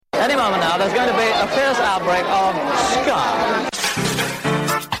Any moment now, there's going to be a fierce outbreak of ska.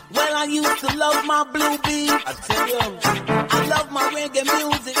 Well, I used to love my blue beat. I tell you, I love my reggae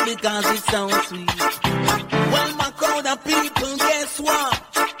music because it sounds sweet. Well, my crowd of people, guess what?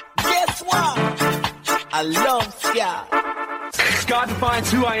 Guess what? I love ska. Ska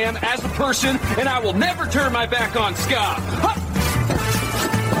defines who I am as a person, and I will never turn my back on ska. Huh!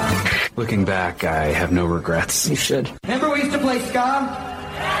 Looking back, I have no regrets. You should. Remember we used to play ska?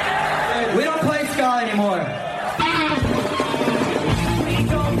 We don't play ska anymore. We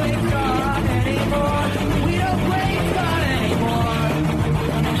don't play ska anymore. We don't play ska anymore.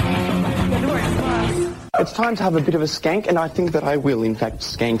 It's time to have a bit of a skank, and I think that I will, in fact,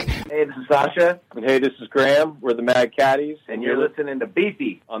 skank. Hey, this is Sasha. And hey, this is Graham. We're the Mad Caddies, and you're listening to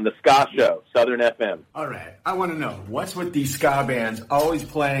Beefy on the Ska Show, Southern FM. All right, I want to know, what's with these ska bands always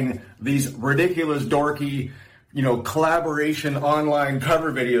playing these ridiculous, dorky, collaboration online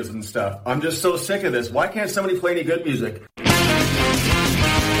cover videos and stuff? I'm just so sick of this. Why can't somebody play any good music?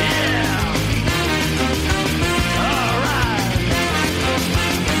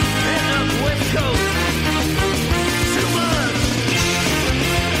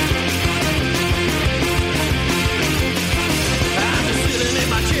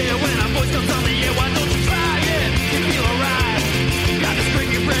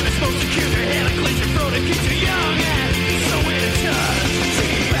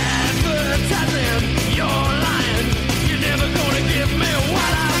 You're lying. You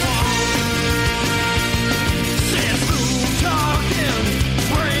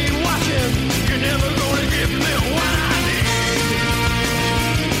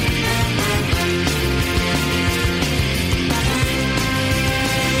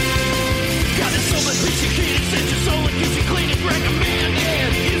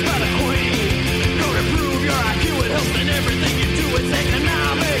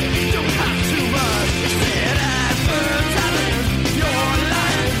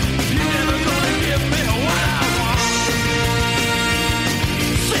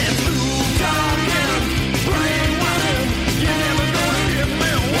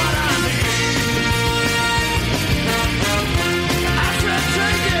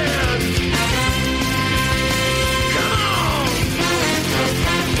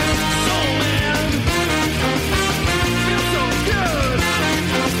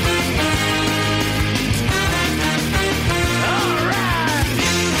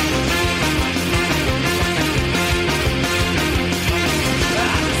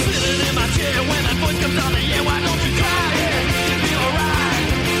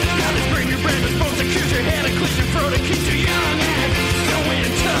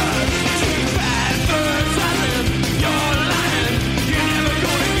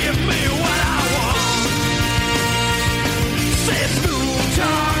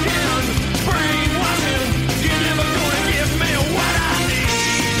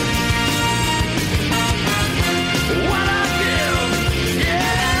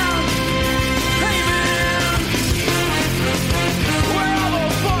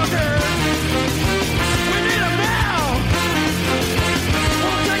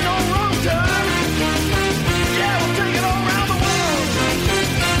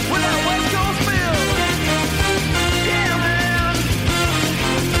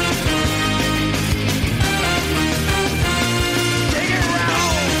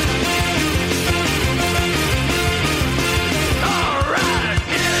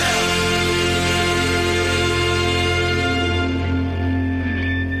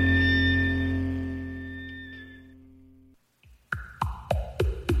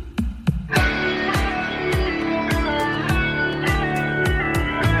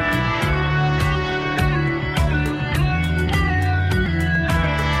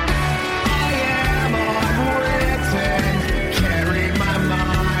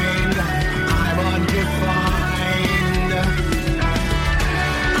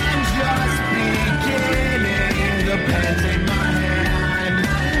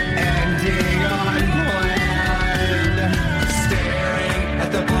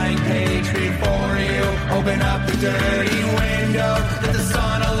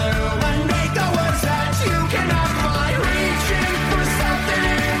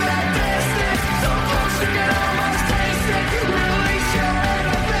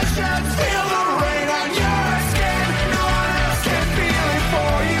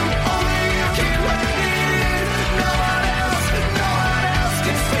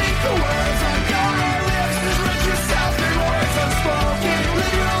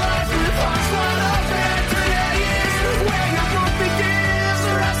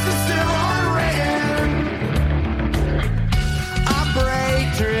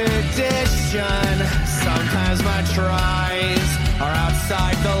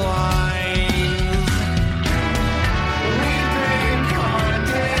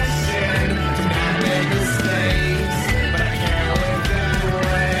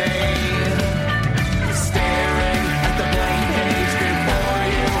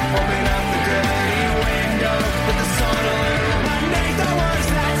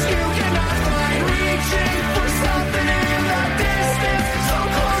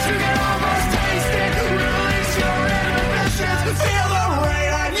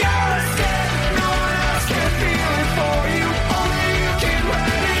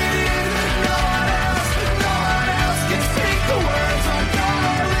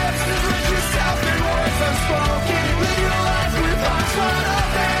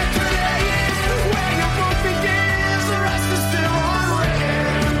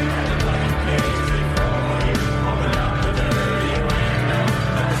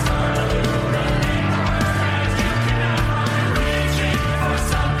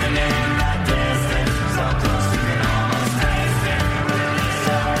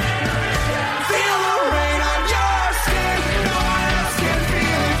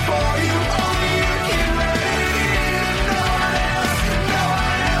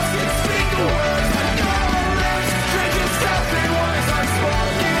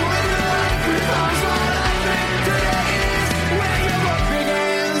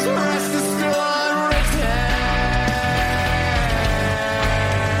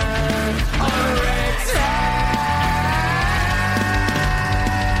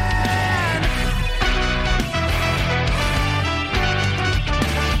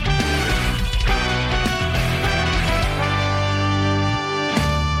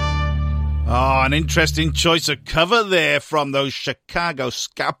An interesting choice of cover there from those Chicago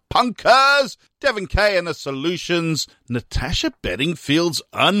ska punkers. Devin Kay and the Solutions. Natasha Bedingfield's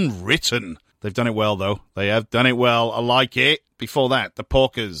Unwritten. They've done it well, though. They have done it well. I like it. Before that, the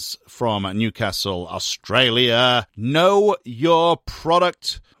Porkers from Newcastle, Australia. Know Your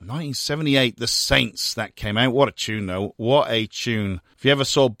Product. 1978, The Saints, that came out. What a tune, though. What a tune. If you ever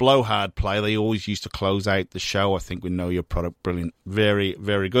saw Blowhard play, they always used to close out the show, I think, with Know Your Product. Brilliant. Very,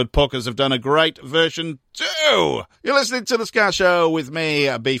 very good. Porkers have done a great version, too. You're listening to The Ska Show with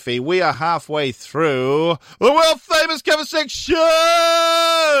me, Beefy. We are halfway through the world-famous cover section.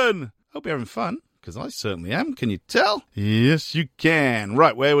 Hope you're having fun. Because I certainly am. Can you tell? Yes, you can.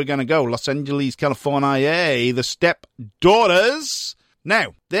 Right, where are we going to go? Los Angeles, California. The Step Daughters.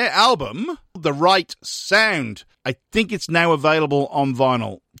 Now, their album, The Right Sound, I think it's now available on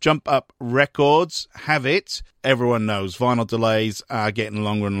vinyl. Jump Up Records have it. Everyone knows vinyl delays are getting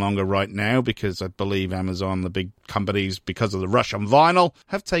longer and longer right now because I believe Amazon, the big companies, because of the rush on vinyl,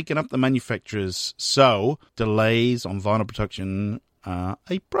 have taken up the manufacturers. So, delays on vinyl production are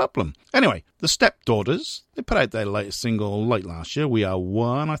a problem. Anyway, the Stepdaughters, they put out their latest single late last year. We Are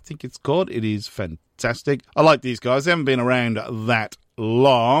One, I think it's called. It is fantastic. I like these guys. They haven't been around that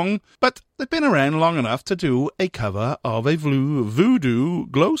long, but they've been around long enough to do a cover of a Voodoo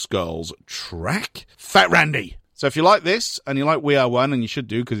Glow Skulls track. Fat Randy. So if you like this, and you like We Are One, and you should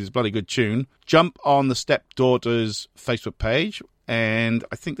do because it's a bloody good tune, jump on the Stepdaughters Facebook page, and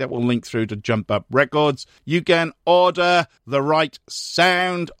I think that will link through to Jump Up Records. You can order The Right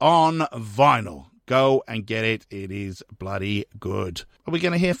Sound on vinyl. Go and get it. It is bloody good. Are we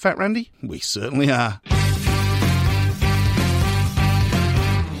going to hear Fat Randy? We certainly are.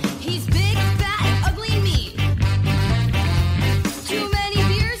 He's big, fat, and ugly and mean. Too many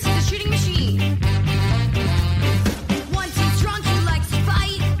beers, he's a shooting machine. Once he's drunk, he likes to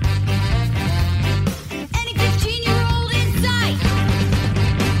fight. Any 15-year-old in sight.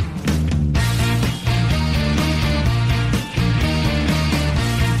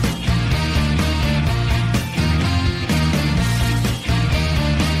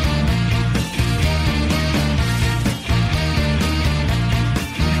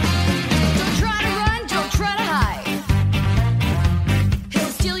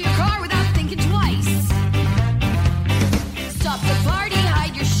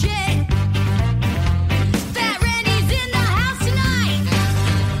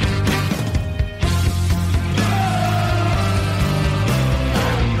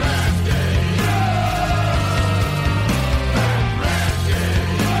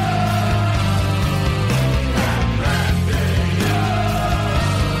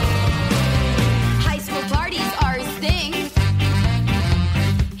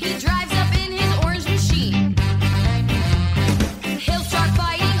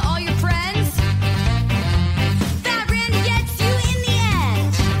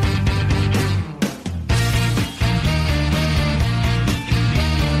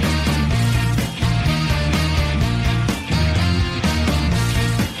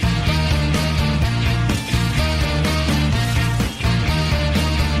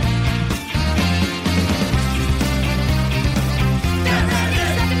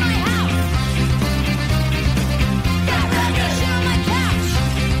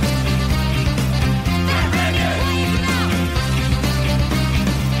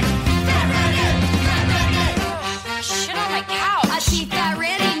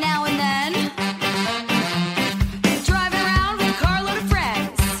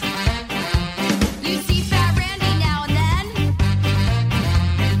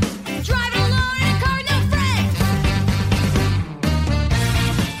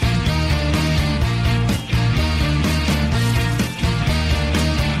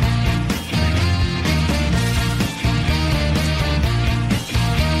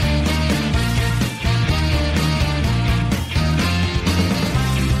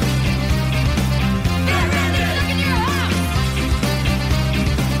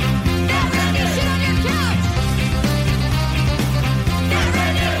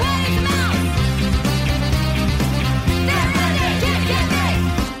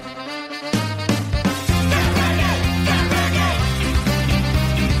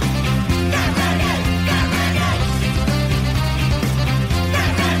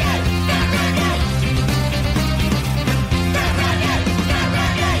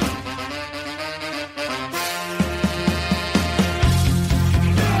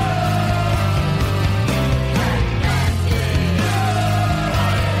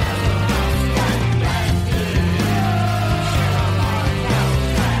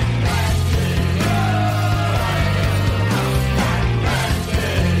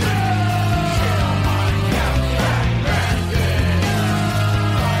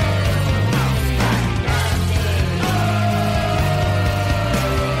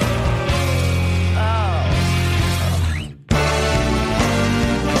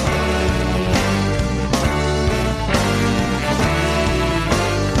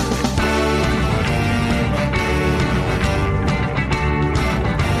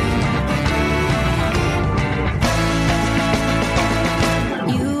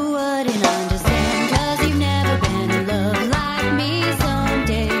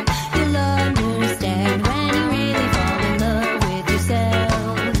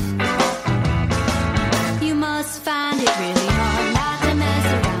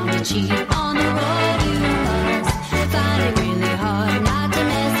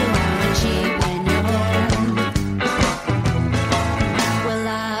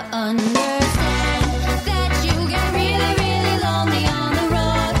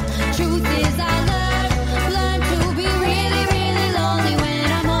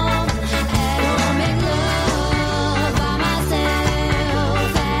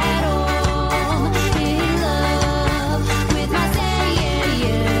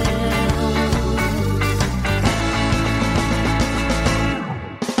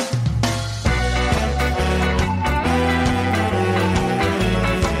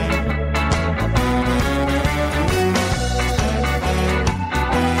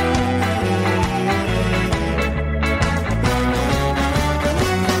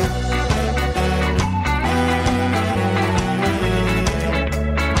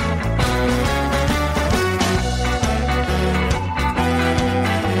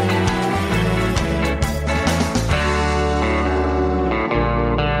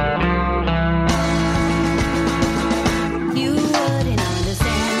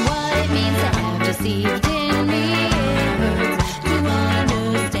 deceived in me. It hurts to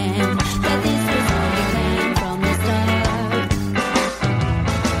understand that this was only planned from the start.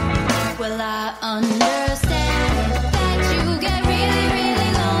 Well, I understand that you get really, really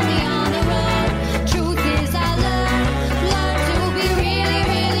lonely on the road. Truth is, I learn to be really,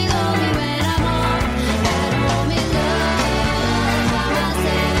 really lonely when I'm home. At home in love by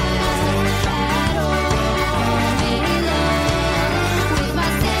myself. At home in love with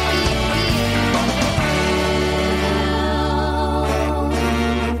myself.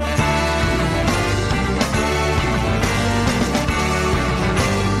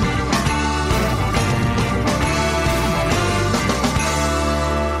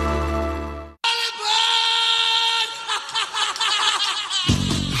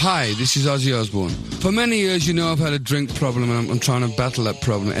 Hi, this is Ozzy Osbourne. For many years, you know I've had a drink problem and I'm trying to battle that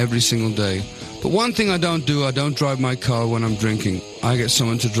problem every single day. But one thing I don't drive my car when I'm drinking. I get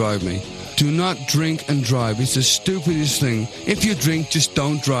someone to drive me. Do not drink and drive. It's the stupidest thing. If you drink, just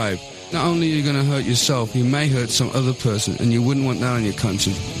don't drive. Not only are you going to hurt yourself, you may hurt some other person, and you wouldn't want that on your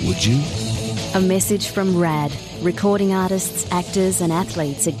conscience, would you? A message from RAD, recording artists, actors and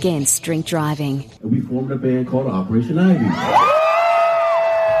athletes against drink driving. And we formed a band called Operation Ivy.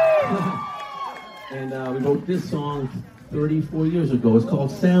 And we wrote this song 34 years ago. It's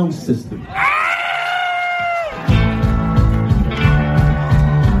called Sound System.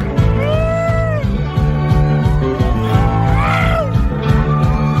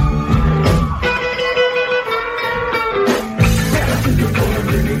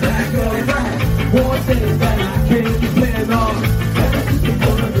 More things that I can't depend on.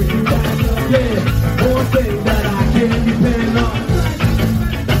 Yeah, more things that I can't depend on.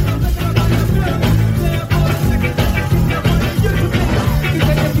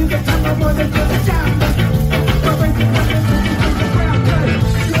 More things that I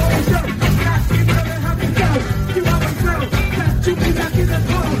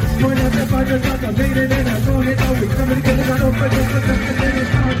can't depend on.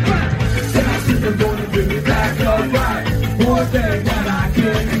 More things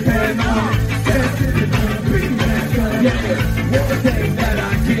that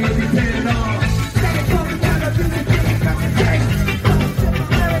I can't depend on.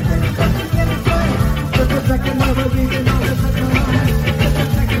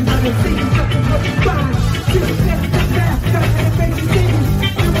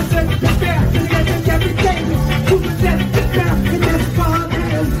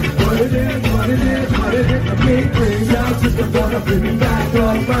 Bring me back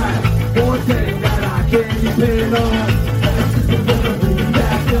on right. More things that I can't depend on. Bring me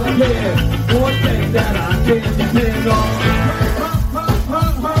back on, yeah. More things that I can't depend on.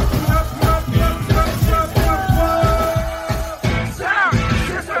 Sound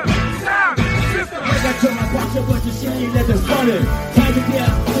system. Wake up to my watch a bunch of shit that is funny. Time to get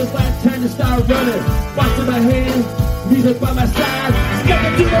out, feels like time to start running. Watching my hand, music by my side.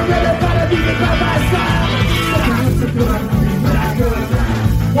 Stepping to the rhythm, by the music by my side.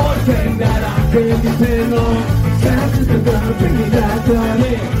 One thing that I can't depend on. Sound system gonna bring me back on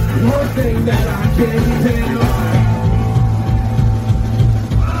it. One thing that I can't depend on.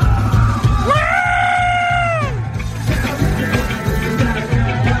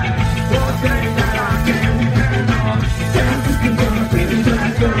 One thing that I can't depend on. Sound system gonna bring me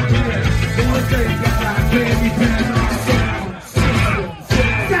back on it. One thing that I can't depend on.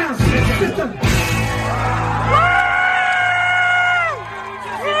 Sound system.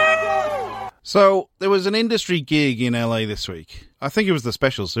 So, there was an industry gig in LA this week. I think it was the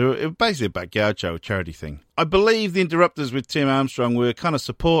Specials. So it was basically a backyard show, a charity thing. I believe the Interrupters with Tim Armstrong were kind of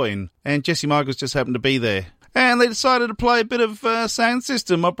supporting, and Jesse Michaels just happened to be there. And they decided to play a bit of Sound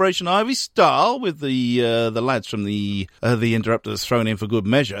System, Operation Ivy style, with the lads from the Interrupters thrown in for good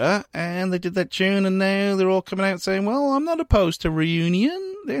measure. And they did that tune, and now they're all coming out saying, well, I'm not opposed to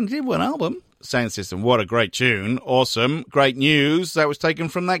reunion. They only did one album. Sound System, what a great tune. Awesome. Great news. That was taken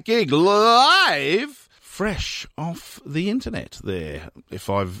from that gig. Live. Fresh off the internet there. If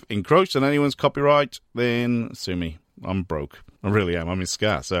I've encroached on anyone's copyright, then sue me. I'm broke. I really am. I'm in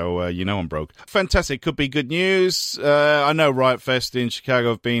Ska, so you know I'm broke. Fantastic. Could be good news. I know Riot Fest in Chicago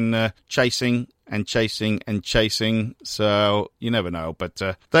have been chasing, so you never know. But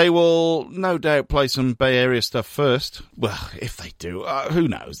they will no doubt play some Bay Area stuff first. Well, if they do, who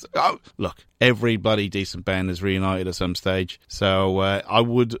knows? Look, every bloody decent band is reunited at some stage, so I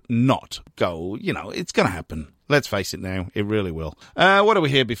would not go. You know, it's going to happen. Let's face it now, it really will. What do we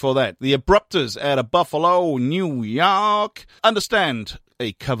hear before that? The Abrupters out of Buffalo, New York. Understand,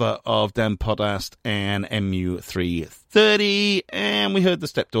 a cover of Dan Podast and MU330. And we heard the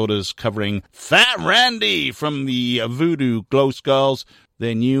Stepdaughters covering Fat Randy from the Voodoo Glow Skulls.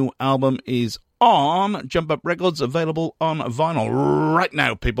 Their new album is on Jump Up Records, available on vinyl right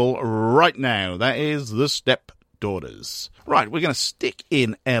now, people, right now. That is the Stepdaughters. Right, we're going to stick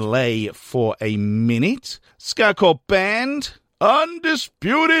in LA for a minute. Ska band,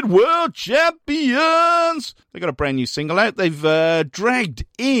 Undisputed World Champions. They got a brand new single out. They've dragged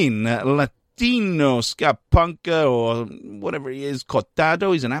in Latino ska punker, or whatever he is,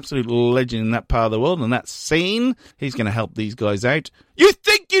 Cortado. He's an absolute legend in that part of the world and that scene. He's going to help these guys out. You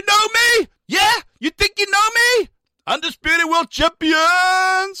think you know me? Yeah? You think you know me? Undisputed World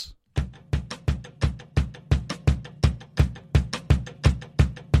Champions!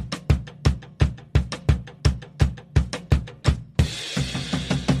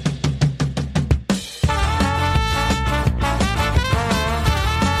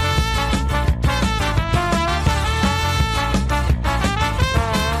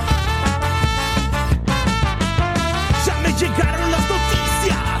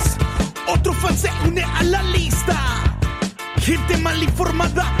 Se une a la lista. Gente mal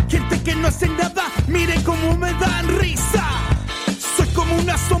informada, gente que no hace nada. Miren cómo me dan risa. Soy como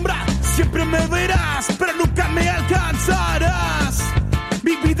una sombra, siempre me verás, pero nunca me alcanzarás.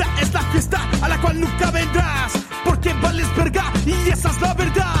 Mi vida es la fiesta a la cual nunca vendrás, porque vales verga y esa es la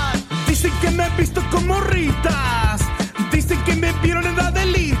verdad. Dicen que me he visto como ritas, dicen que me vieron en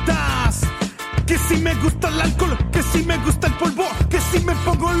Adelitas, que si me gusta el alcohol, que si me gusta el polvo, que si me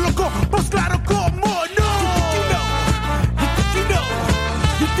pongo loco, pues claro, cómo no. You think you know,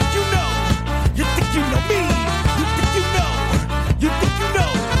 you think you know, you think you know, you think you know me, you think you know, you think you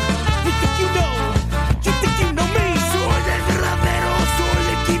know, you think you know, you think you know me. Soy el verdadero, soy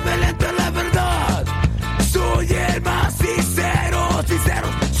equivalente a la verdad, soy el más sincero, sincero,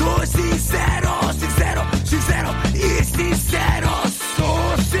 soy sincero, sincero, sincero y sincero. No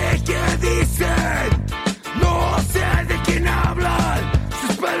sé qué dicen, no sé de quién hablan.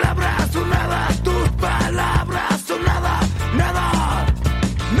 Sus palabras son nada, tus palabras son nada, nada,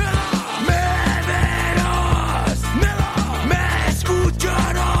 nada. Me verás, nada, me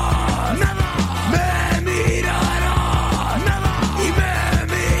escucharás, nada, me mirarás, nada, y me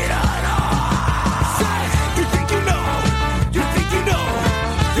mirarás. You think you know, you think you know,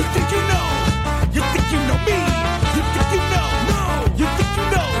 you think you know, you think you know me, you think you know. You think you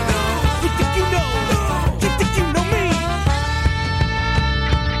know, you think you know, you think you know me.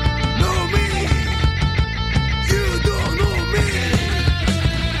 Know me, you don't know me.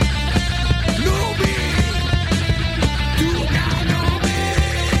 Know me, do not know me.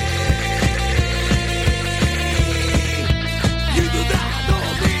 You do not know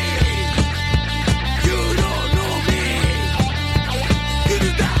me. You don't know me. You do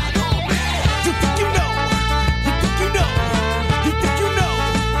not know me. You think you know, you think you know. You think you know,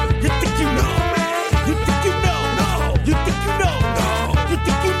 you think you know me, you think you know, no, you think you know, no, you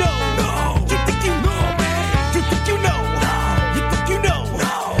think you know, no, you think you know me, you think you know, no, you think you know,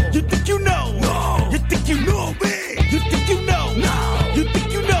 no, you think you know, no, you think you know me, you think you know, no, you think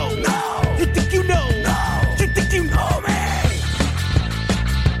you know, no, you think you know, no, you think you know me.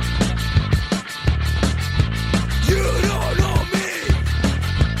 You don't know me.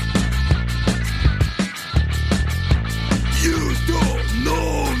 You don't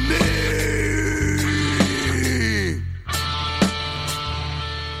know me.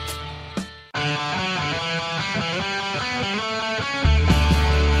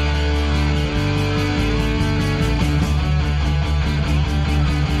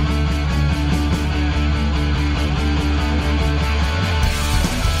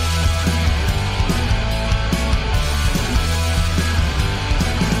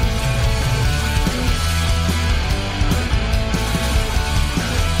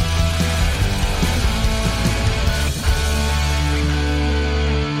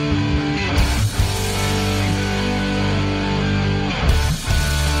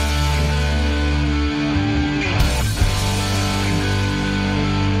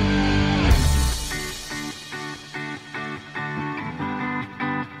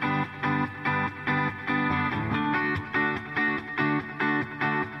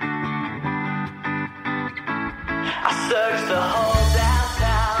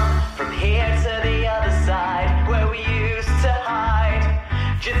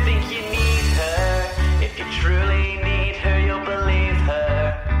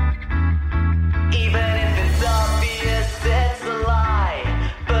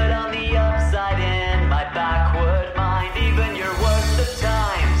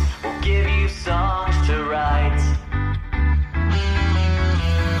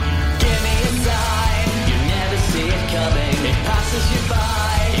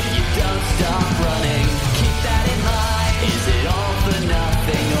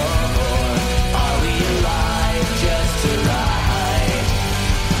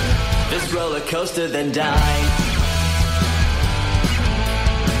 roller coaster, then die.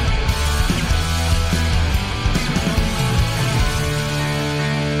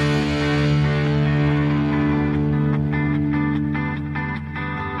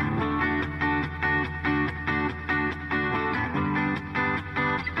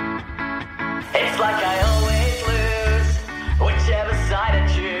 It's like I always lose, whichever side I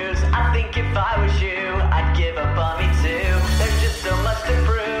choose. I think if I was you, I'd give up on me too. There's just so much to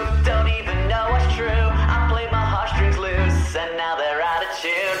prove, don't even know what's true. I played my heartstrings loose, and now they're out of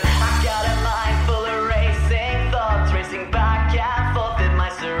tune. I got a mind full of racing thoughts, racing back and forth in my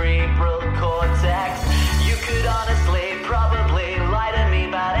cerebral cortex. You could honestly probably lie to me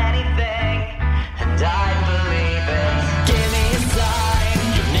about anything, and I'd believe it. Give me a sign,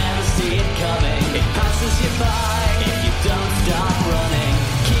 you'll never see it coming. It passes you by if you don't stop running.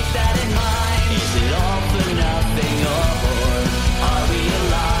 Keep that in mind. Is it all for nothing, or are we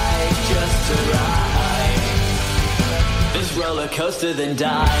alive just to ride this roller coaster, then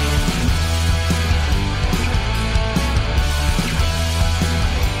die?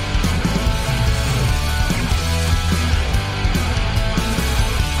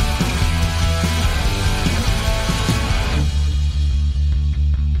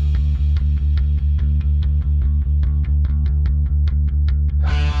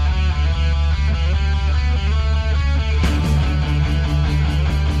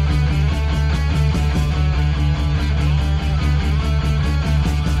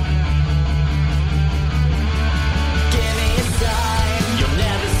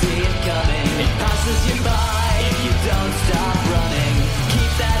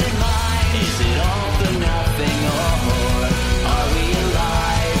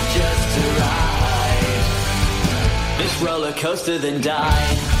 Roller coaster, then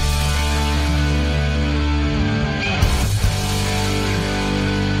die.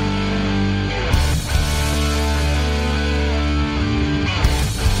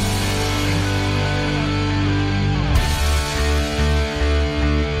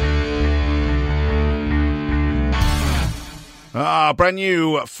 Brand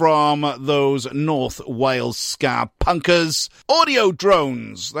new from those North Wales ska punkers, Audio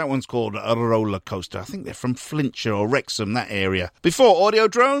Drones. That one's called a Roller Coaster. I think they're from Flintshire or Wrexham, that area. Before Audio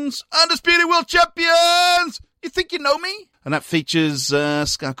Drones, Undisputed World Champions! You think you know me? And that features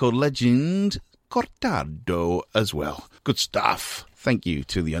ska called Legend Cortado as well. Good stuff. Thank you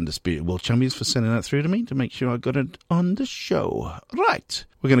to the Undisputed World Champions for sending that through to me to make sure I got it on the show. Right,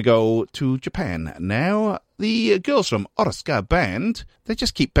 we're going to go to Japan now. The girls from Oroska Band, they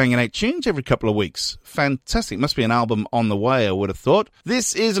just keep banging out tunes every couple of weeks. Fantastic. Must be an album on the way, I would have thought.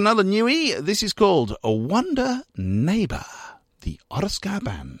 This is another newie. This is called A Wonder Neighbor, the Oroska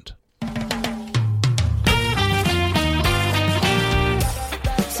Band.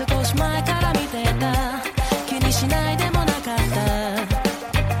 少し前から見てた気にしないでもなかった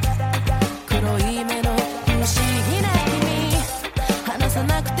黒い目の不思議な君話さ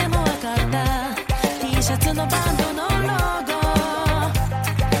なくてもわかった T シャツのバンドのロゴ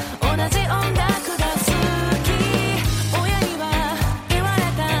同じ音楽が好き親には言われ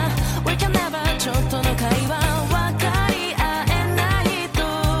た We can never ちょっとの会話分かり合えないと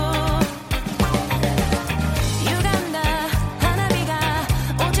歪んだ花火が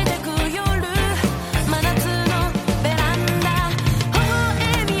落ちてく夜真夏のベランダ微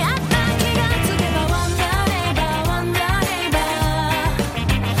笑みあった気がつけばワンダーネイバーワンダーネイバ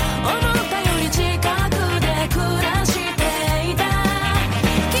ー思ったより近くで暮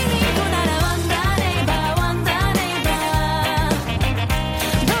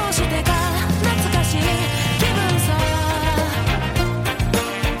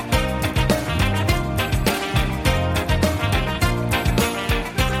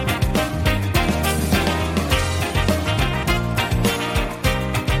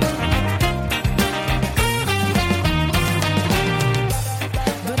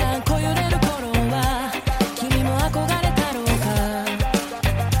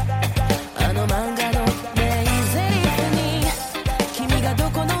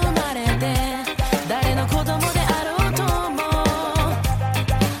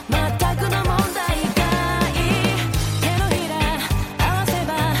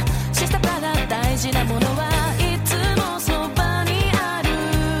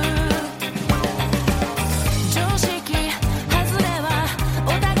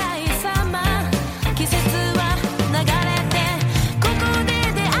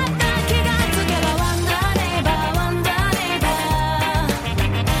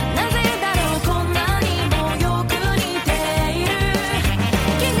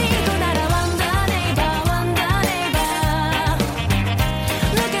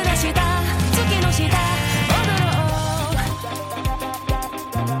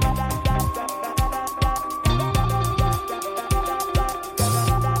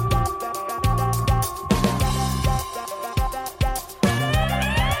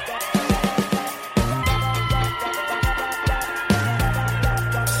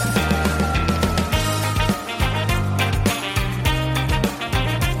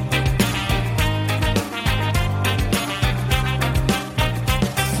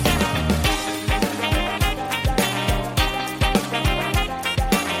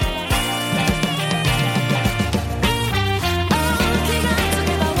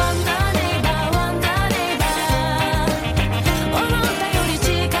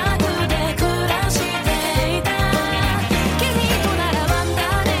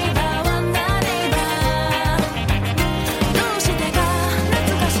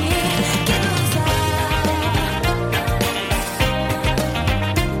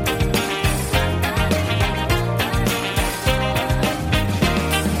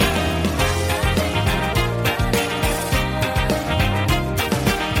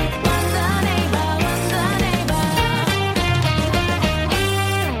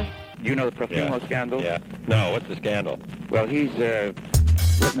scandal? Yeah. No, what's the scandal? Well, he's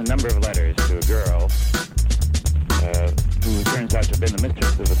written a number of letters to a girl who turns out to have been the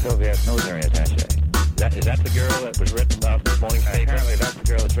mistress of a Soviet military attaché. Is that the girl that was written about this morning's paper? Apparently that's the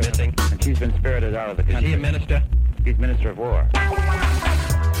girl that's missing. And she's been spirited out of the country. Is he a minister? He's Minister of War.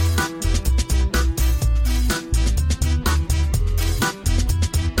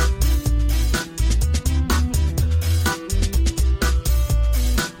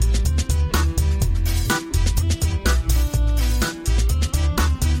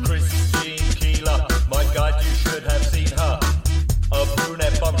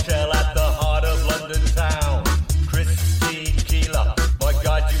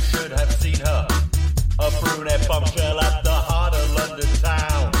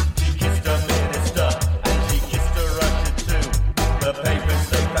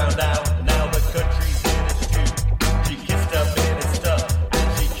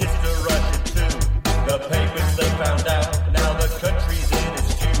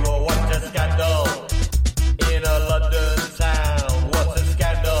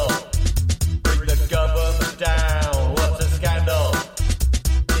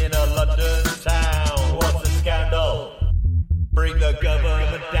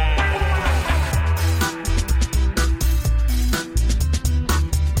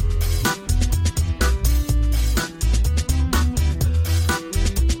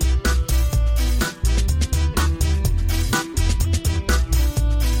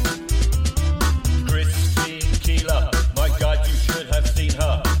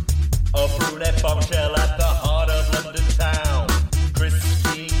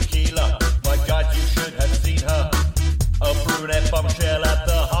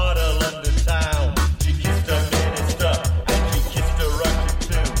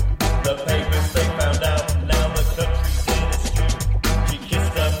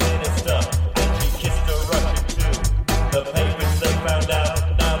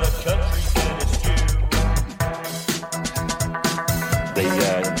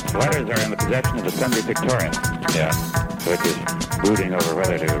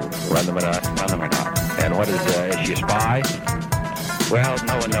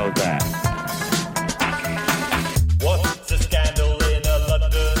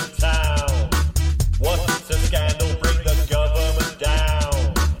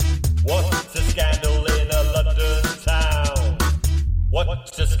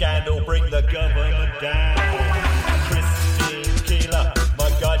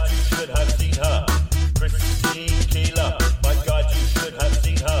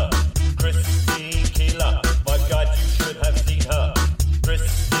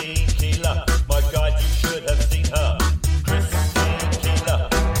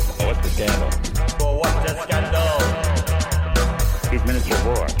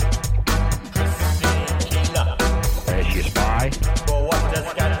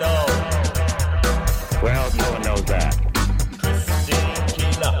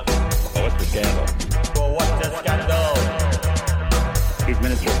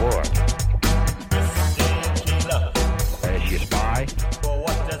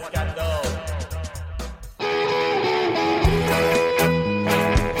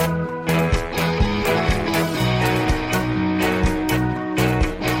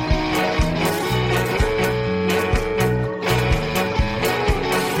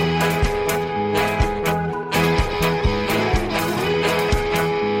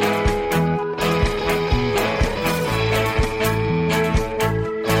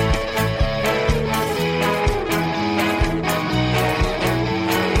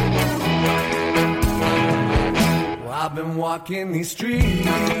 Walking these streets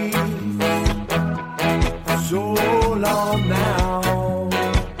for so long now,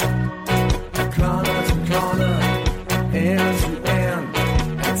 corner to corner, end to end,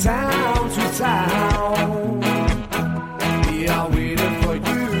 town to town. Yeah, I'm waiting for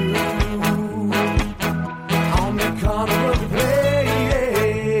you on the corner of the place.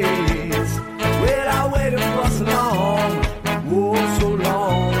 Well, I waited for so long, oh so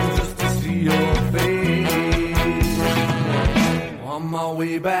long, just to see your face. On my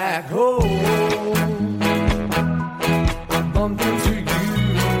way back home, I bumped into you.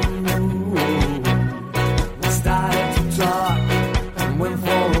 We started to talk and went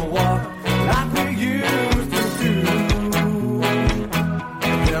for a walk like we used to do.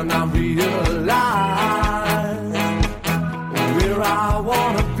 And then I realized where I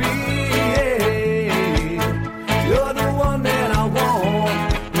wanna be. You're the one that I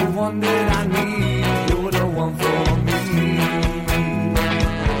want, the one that I need. You're the one for me.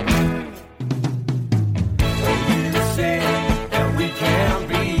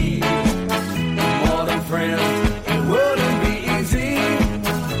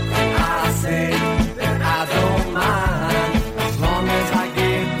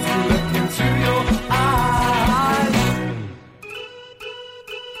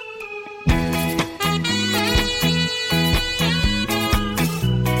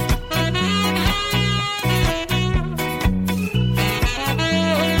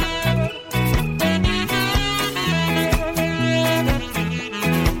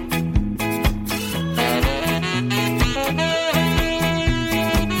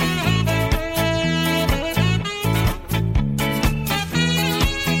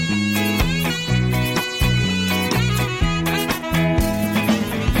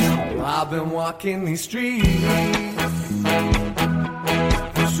 walking these streets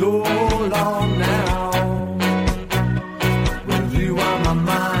for so long now. With you on my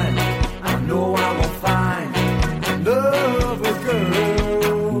mind, I know I will find another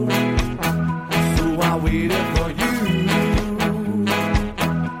girl. So I waited for you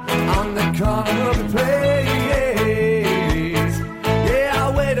on the corner of the place. Yeah, I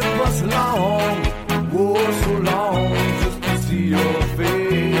waited for so long, oh so long, just to see your face.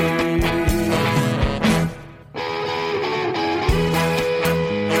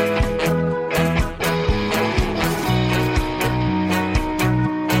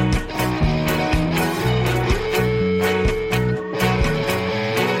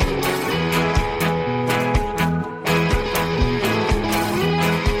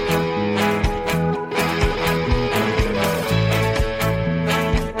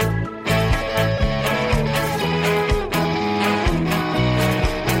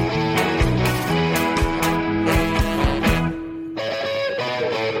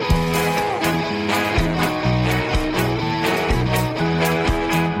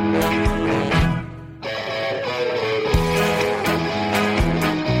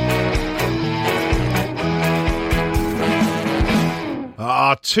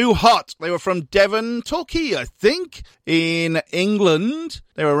 Too Hot. They were from Devon, Torquay, I think, in England.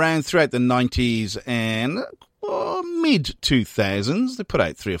 They were around throughout the 90s and mid-2000s. They put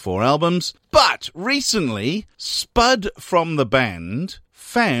out 3 or 4 albums. But recently, Spud from the band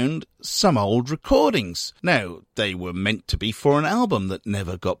found some old recordings. Now, they were meant to be for an album that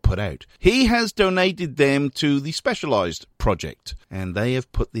never got put out. He has donated them to the Specialized Project, and they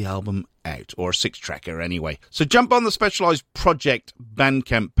have put the album out, or a 6-tracker anyway. So jump on the Specialized Project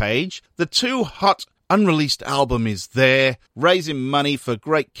Bandcamp page. The Too Hot unreleased album is there, raising money for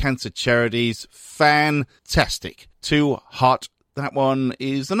great cancer charities. Fantastic. Too Hot. That one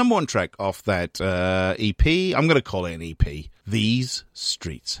is the number 1 track off that EP. I'm going to call it an EP. These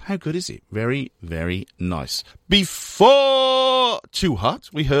Streets. How good is it? Very, very nice. Before Too Hot,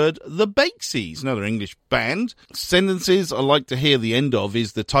 we heard The Bakesees, another English band. Sentences I Like to Hear the End Of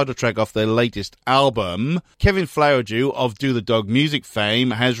is the title track off their latest album. Kevin Flowerdew of Do the Dog Music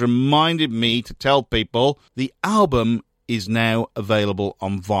fame has reminded me to tell people the album is now available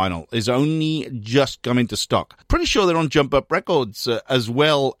on vinyl. It's only just come into stock. Pretty sure they're on Jump Up Records as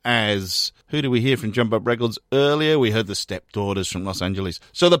well as... Who did we hear from Jump Up Records earlier? We heard the Stepdaughters from Los Angeles.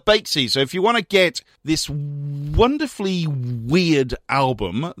 So the Bakesees. So if you want to get this wonderfully weird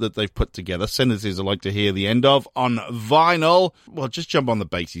album that they've put together, Sentences I Like to Hear the End Of, on vinyl, well, just jump on the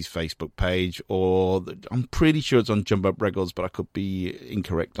Bakesees Facebook page, or I'm pretty sure it's on Jump Up Records, but I could be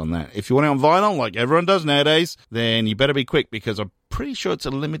incorrect on that. If you want it on vinyl, like everyone does nowadays, then you better be quick, because I'm pretty sure it's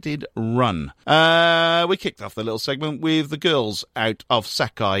a limited run. We kicked off the little segment with the girls out of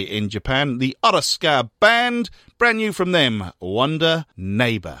Sakai in Japan, the Otter Ska Band, brand new from them, Wonder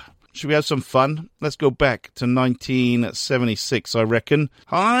Neighbor. Should we have some fun? Let's go back to 1976, I reckon.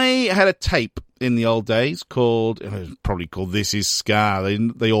 I had a tape in the old days called, probably called This Is Ska.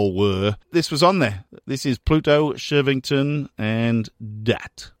 They all were. This was on there. This is Pluto, Shervington, and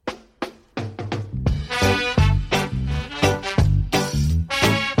Dat.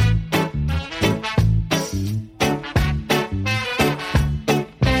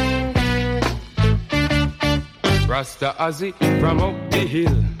 Rasta Ozzy from up the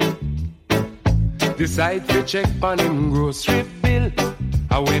hill decide to check on him grocery bill.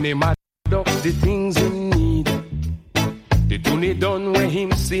 And when him add up the things he need, the tune done when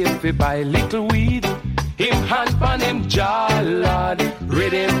him save fi buy little weed. Him hand on him jaw, Lord,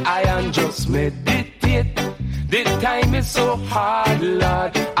 read him eye and just meditate. The time is so hard,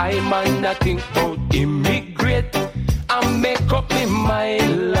 Lord, I man nothing about immigrate. I make up my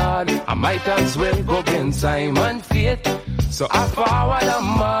mind, Lord, I might as well go against Simon Fate. So I forward the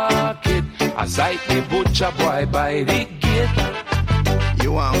market, I sight the butcher boy by the gate.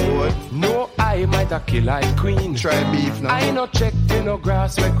 You want what? No, I might a kill like queen. Try beef now. I no check for no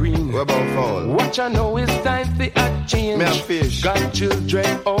grass where green. What about fall? Watch I know it's time for a change. Me a fish. Got children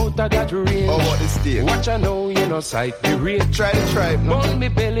out of that range. Oh, what is steak? Watch I know you no sight the rate. Try the tribe now. Burn me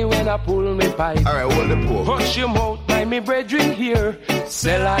belly when I pull me pipe. Alright, hold the pork. Hush your mouth by me brethren here.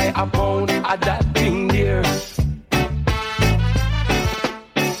 Sell I a pound of that thing there.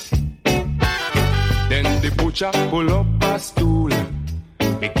 Then the butcher pull up a stool,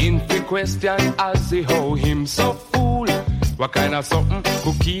 begin to question as he how him so fool. What kind of something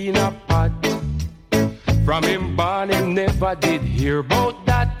cookie in a pot? From him born him never did hear about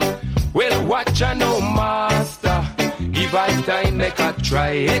that. Well, watch I know master, give I time make I try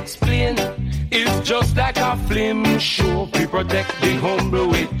explain. It's just like a film show. We protect the humble,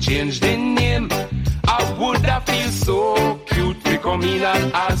 we change the name. I would have feel so cute. We come in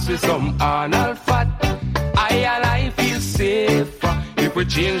and ask for some anal fat. I feel safer if we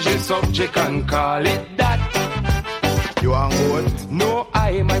change the subject and call it that. You want what? No,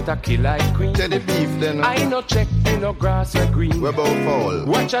 I might a kill like queen. Tell the beef then. I no check in no grass or green. What about fowl?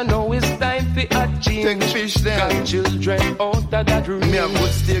 Watch I know it's time for a change. Take fish then. Got children out of that room. Me a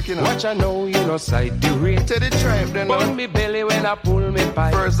good steak, you know. Watch I know you no side the rain. Tell the tribe then. Burn me belly when I pull me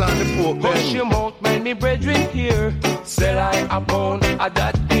pipe. First on the pork then. Push your mouth, mind me brethren here. Sell I a pound of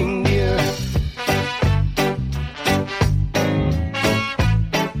that thing here.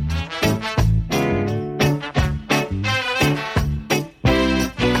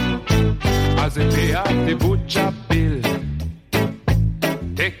 As they pay off the butcher bill,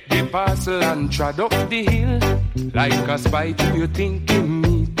 take the parcel and trod up the hill. Like a spy to your thinking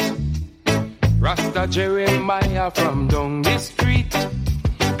meat. Rasta Jeremiah from down the street.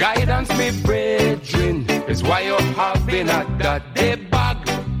 Guidance me brethren is why you have been at that day bag.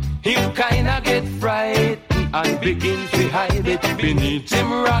 Him kinda get frightened and begin to hide it beneath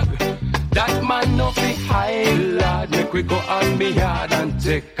him rag. That man no fi hide, lad. Make we go on me yard and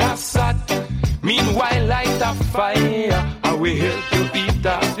take a sat. Meanwhile, light a fire. I will help you eat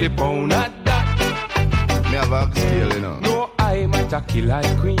off the pound of that. Me have a scale, you know. No, I might a kill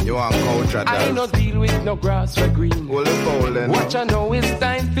like queen. You want couch at that? I no deal with no grass or green. Hold the fowl then. Watch I know it's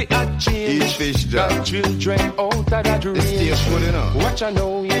time for a change. Eat fish, Jack. Got children out of that range. Stay good, you know. Watch I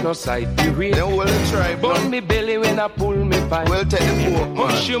know you no side the rain. Then hold the tribe. Burn me belly when I pull me pipe. Well, take the pork, man.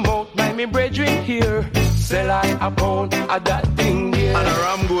 Push your mouth, mind me brethren here. Sell I a pound of that thing here. And a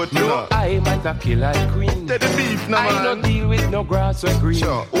ram goat, you no, know. I might a kill like queen. Take the beef, no man. I no deal with no grass or green.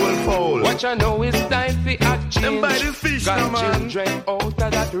 Sure, old fowl. Watch I know it's time for a change. Then buy the fish, got no man. children out of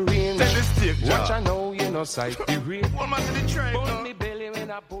that range. Take the steak, Jack. Watch I know you no sight the real. One man to the tribe, Burn me belly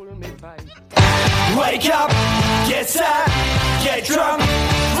when I pull me pipe. Wake up, get set, get drunk,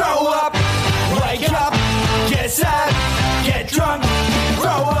 grow up. Wake up, get set, get drunk, grow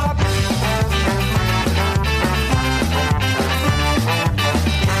up.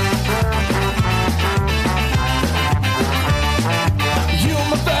 You're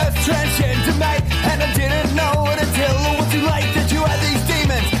my first transgender mate, and I didn't know it until it was too late that you had these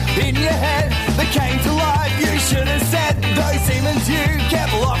demons in your head that came to life. You should have said those demons you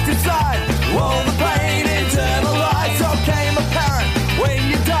kept locked inside. All the pain internalized, all came apparent when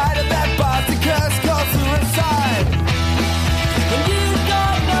you died of that bastard curse called suicide. And you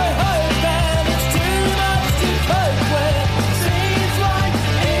got no hope, and it's too much to cope with. Seems like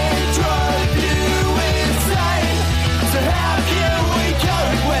it drove you insane. So how can we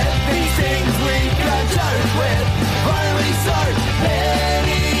cope with these things we can't cope with? Only so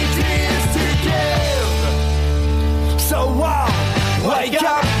many tears to give. So wake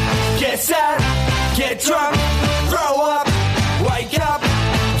up, get sad, get drunk, grow up. Wake up,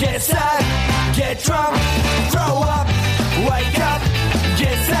 get sad, get drunk, grow up. Wake up,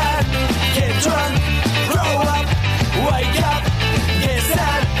 get sad, get drunk, grow up. Wake up, get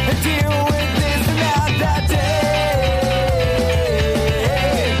sad, and deal with this and that day.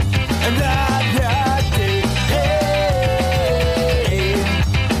 And that day.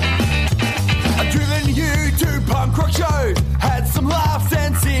 I've driven you to punk rock shows, had some laughs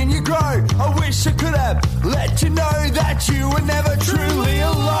and seen you grow. I wish I could have let you know that you were never truly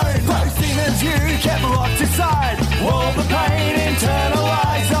alone. Those demons you kept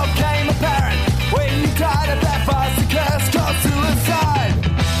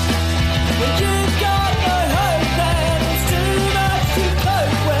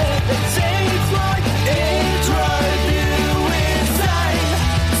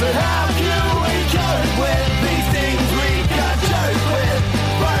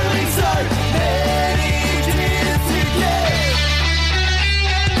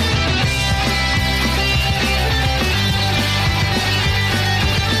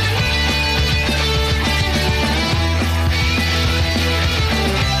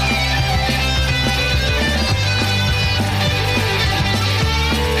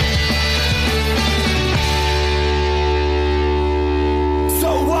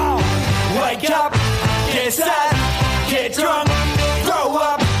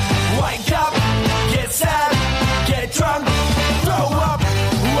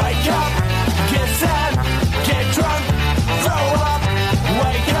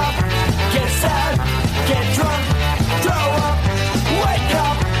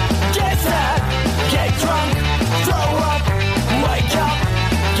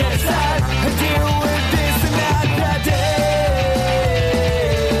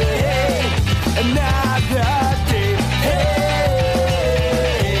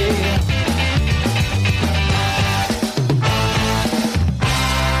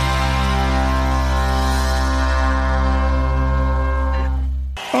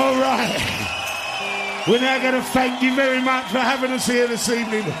We're now going to thank you very much for having us here this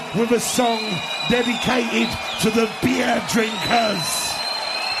evening with a song dedicated to the beer drinkers.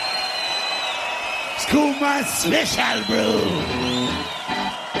 It's called My Special Brew.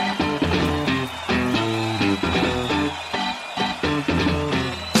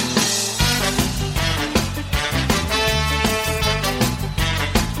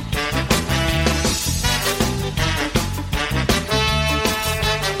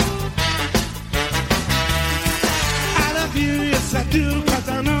 I do, 'cause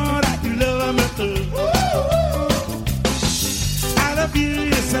I know that you love me too. I love you,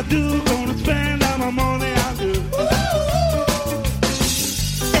 yes I do. Gonna spend all my money I do.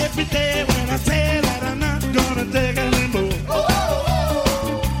 Every day when I say that I'm not gonna take anymore.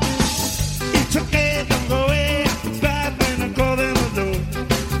 It's okay, don't go away. It's bad when I call them the door.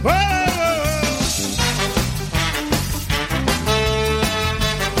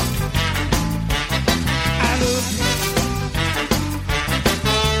 I love you.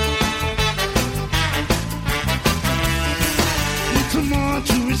 More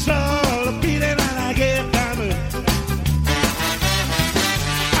to restore the feeling that I get down to.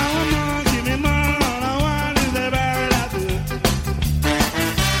 I want more, give me more. All I want is the very I do.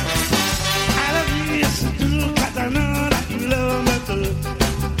 I love you, yes I do, 'cause I know that you love me too.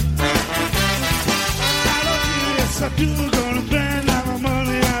 I love you, yes I do, gonna spend all my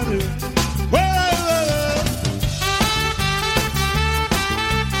money I do.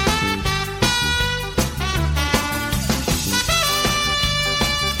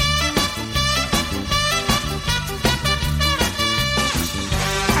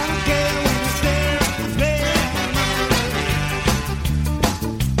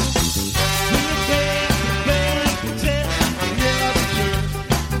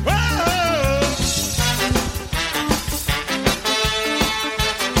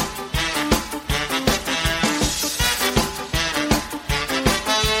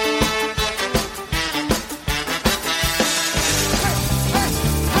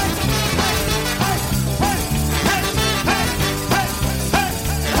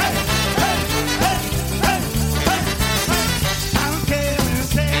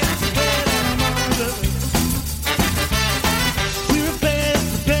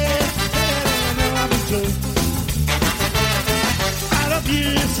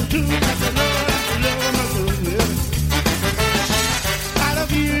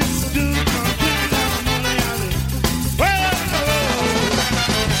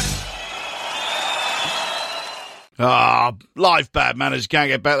 Live bad manners, can't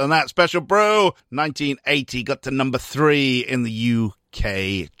get better than that. Special Brew, 1980, got to number 3 in the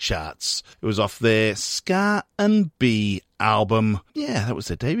UK charts. It was off their Ska and B album. Yeah, that was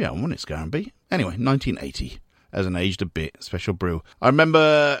their debut album, wasn't it, Ska and B? Anyway, 1980. Hasn't aged a bit. Special Brew. I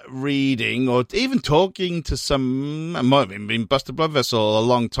remember reading or even talking to some, it might have been Buster Blood Vessel a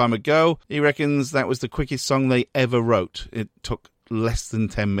long time ago. He reckons that was the quickest song they ever wrote. It took less than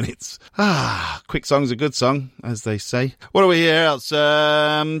 10 minutes. Quick song's a good song, as they say. What do we hear else?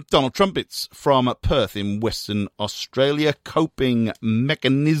 Donald Trumpets from Perth in Western Australia. Coping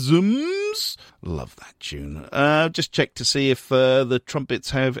Mechanisms. Love that tune. Just check to see if the Trumpets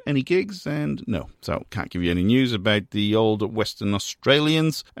have any gigs, and no. So, can't give you any news about the old Western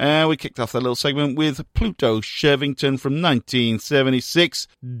Australians. We kicked off that little segment with Pluto Shervington from 1976.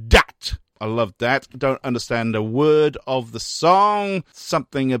 Dat! I love that. Don't understand a word of the song.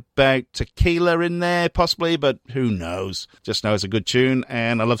 Something about tequila in there, possibly, but who knows? Just know it's a good tune,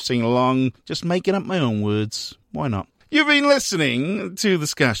 and I love singing along, just making up my own words. Why not? You've been listening to The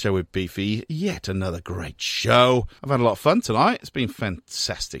Ska Show with Beefy. Yet another great show. I've had a lot of fun tonight. It's been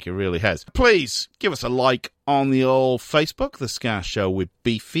fantastic. It really has. Please give us a like on the old Facebook, The Ska Show with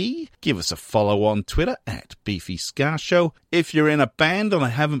Beefy. Give us a follow on Twitter at Beefy Ska Show. If you're in a band and I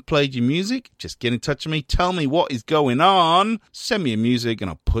haven't played your music, just get in touch with me. Tell me what is going on. Send me your music and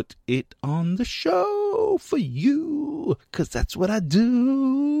I'll put it on the show for you. Because that's what I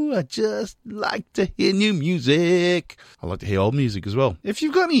do. I just like to hear new music. I like to hear old music as well. If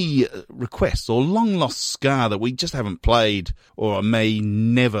you've got any requests or long lost ska that we just haven't played or I may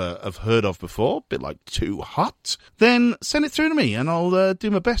never have heard of before, a bit like Too Hot, then send it through to me and I'll do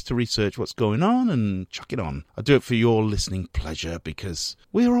my best to research what's going on and chuck it on. I do it for your listening pleasure because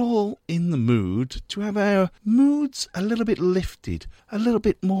we're all in the mood to have our moods a little bit lifted, a little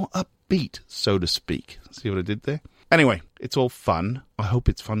bit more upbeat, so to speak. See what I did there? Anyway, it's all fun. I hope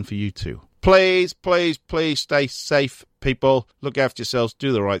it's fun for you too. Please, please, please stay safe, people. Look after yourselves.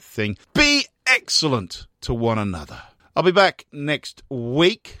 Do the right thing. Be excellent to one another. I'll be back next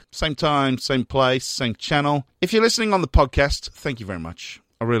week. Same time, same place, same channel. If you're listening on the podcast, thank you very much.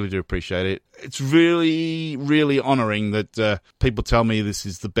 I really do appreciate it. It's really, really honouring that people tell me this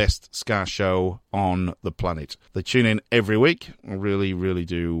is the best Ska show on the planet. They tune in every week. I really, really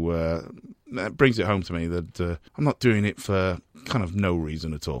do. That brings it home to me that I'm not doing it for kind of no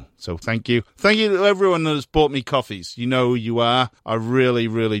reason at all. So thank you. Thank you to everyone that has bought me coffees. You know who you are. I really,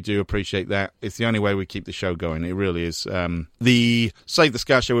 really do appreciate that. It's the only way we keep the show going. It really is. The Save the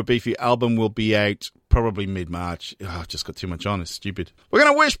Ska Show with Beefy album will be out probably mid-March. Oh, I've just got too much on. It's stupid. We're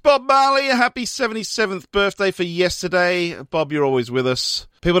going to wish Bob Marley a happy 77th birthday for yesterday. Bob, you're always with us.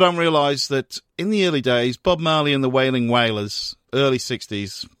 People don't realise that in the early days, Bob Marley and the Wailing Wailers, early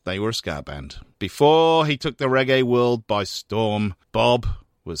 60s, they were a ska band. Before he took the reggae world by storm, Bob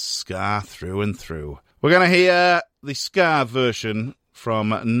was ska through and through. We're going to hear the ska version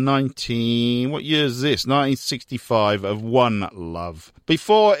from what year is this? 1965 of One Love.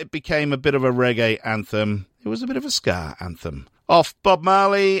 Before it became a bit of a reggae anthem, it was a bit of a ska anthem. Off Bob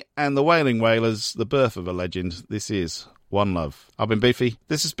Marley and the Wailing Wailers, the birth of a legend, this is One Love. I've been Beefy.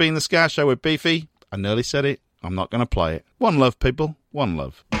 This has been the Ska Show with Beefy. I nearly said it. I'm not going to play it. One love, people. One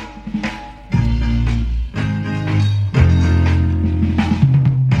love.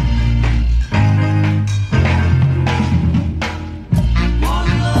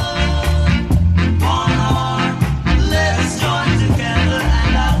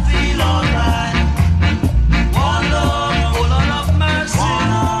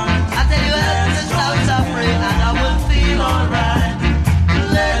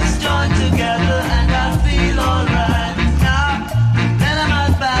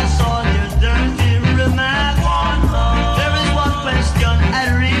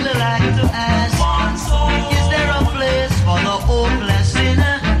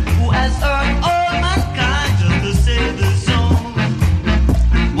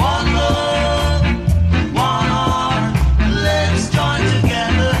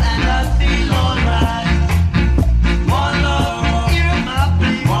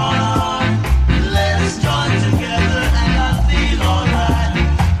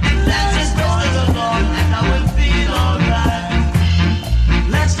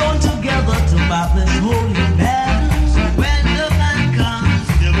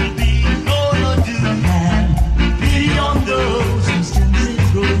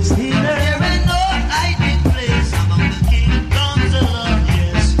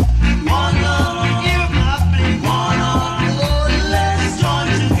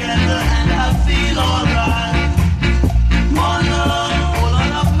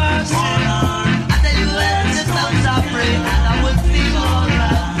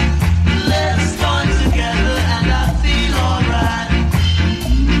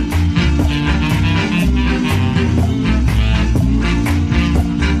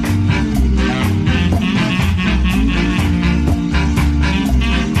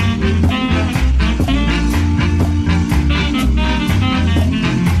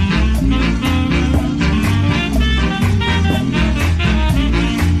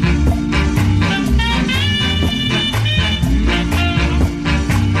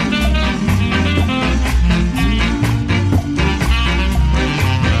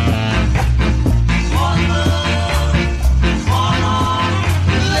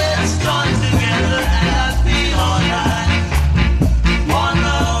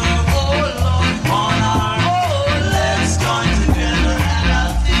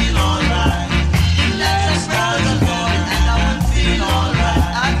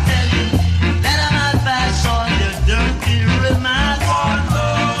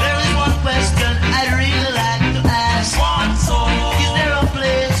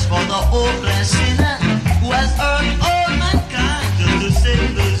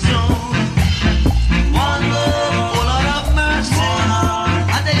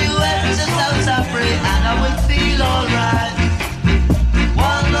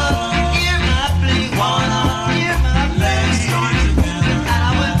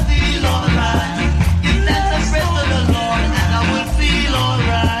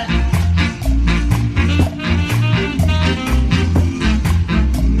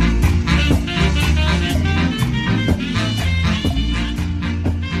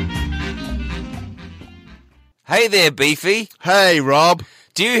 Hey there, Beefy. Hey, Rob.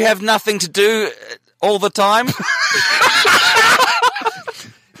 Do you have nothing to do all the time?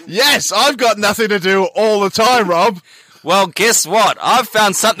 Yes, I've got nothing to do all the time, Rob. Well, guess what? I've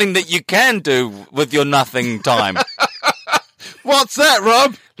found something that you can do with your nothing time. What's that,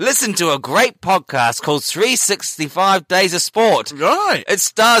 Rob? Listen to a great podcast called 365 Days of Sport. Right. It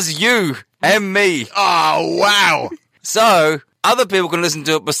stars you and me. Oh, wow. So, other people can listen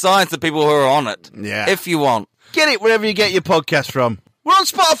to it besides the people who are on it. Yeah. If you want. Get it wherever you get your podcast from. We're on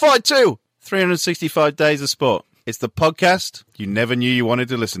Spotify too. 365 Days of Sport. It's the podcast you never knew you wanted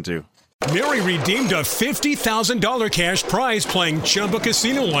to listen to. Mary redeemed a $50,000 cash prize playing Chumba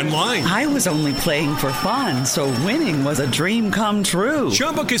Casino online. I was only playing for fun, so winning was a dream come true.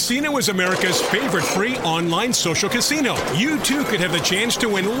 Chumba Casino is America's favorite free online social casino. You too could have the chance to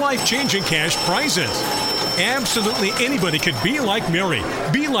win life-changing cash prizes. Absolutely anybody could be like Mary.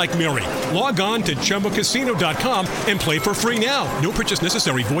 Be like Mary. Log on to ChumbaCasino.com and play for free now. No purchase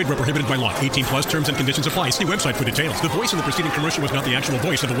necessary. Void where prohibited by law. 18 plus terms and conditions apply. See website for details. The voice in the preceding commercial was not the actual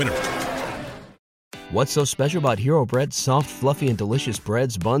voice of the winner. What's so special about Hero Bread's soft, fluffy, and delicious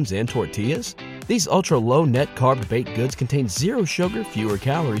breads, buns, and tortillas? These ultra-low net-carb baked goods contain zero sugar, fewer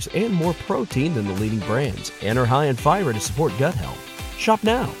calories, and more protein than the leading brands, and are high in fiber to support gut health. Shop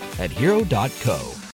now at Hero.co.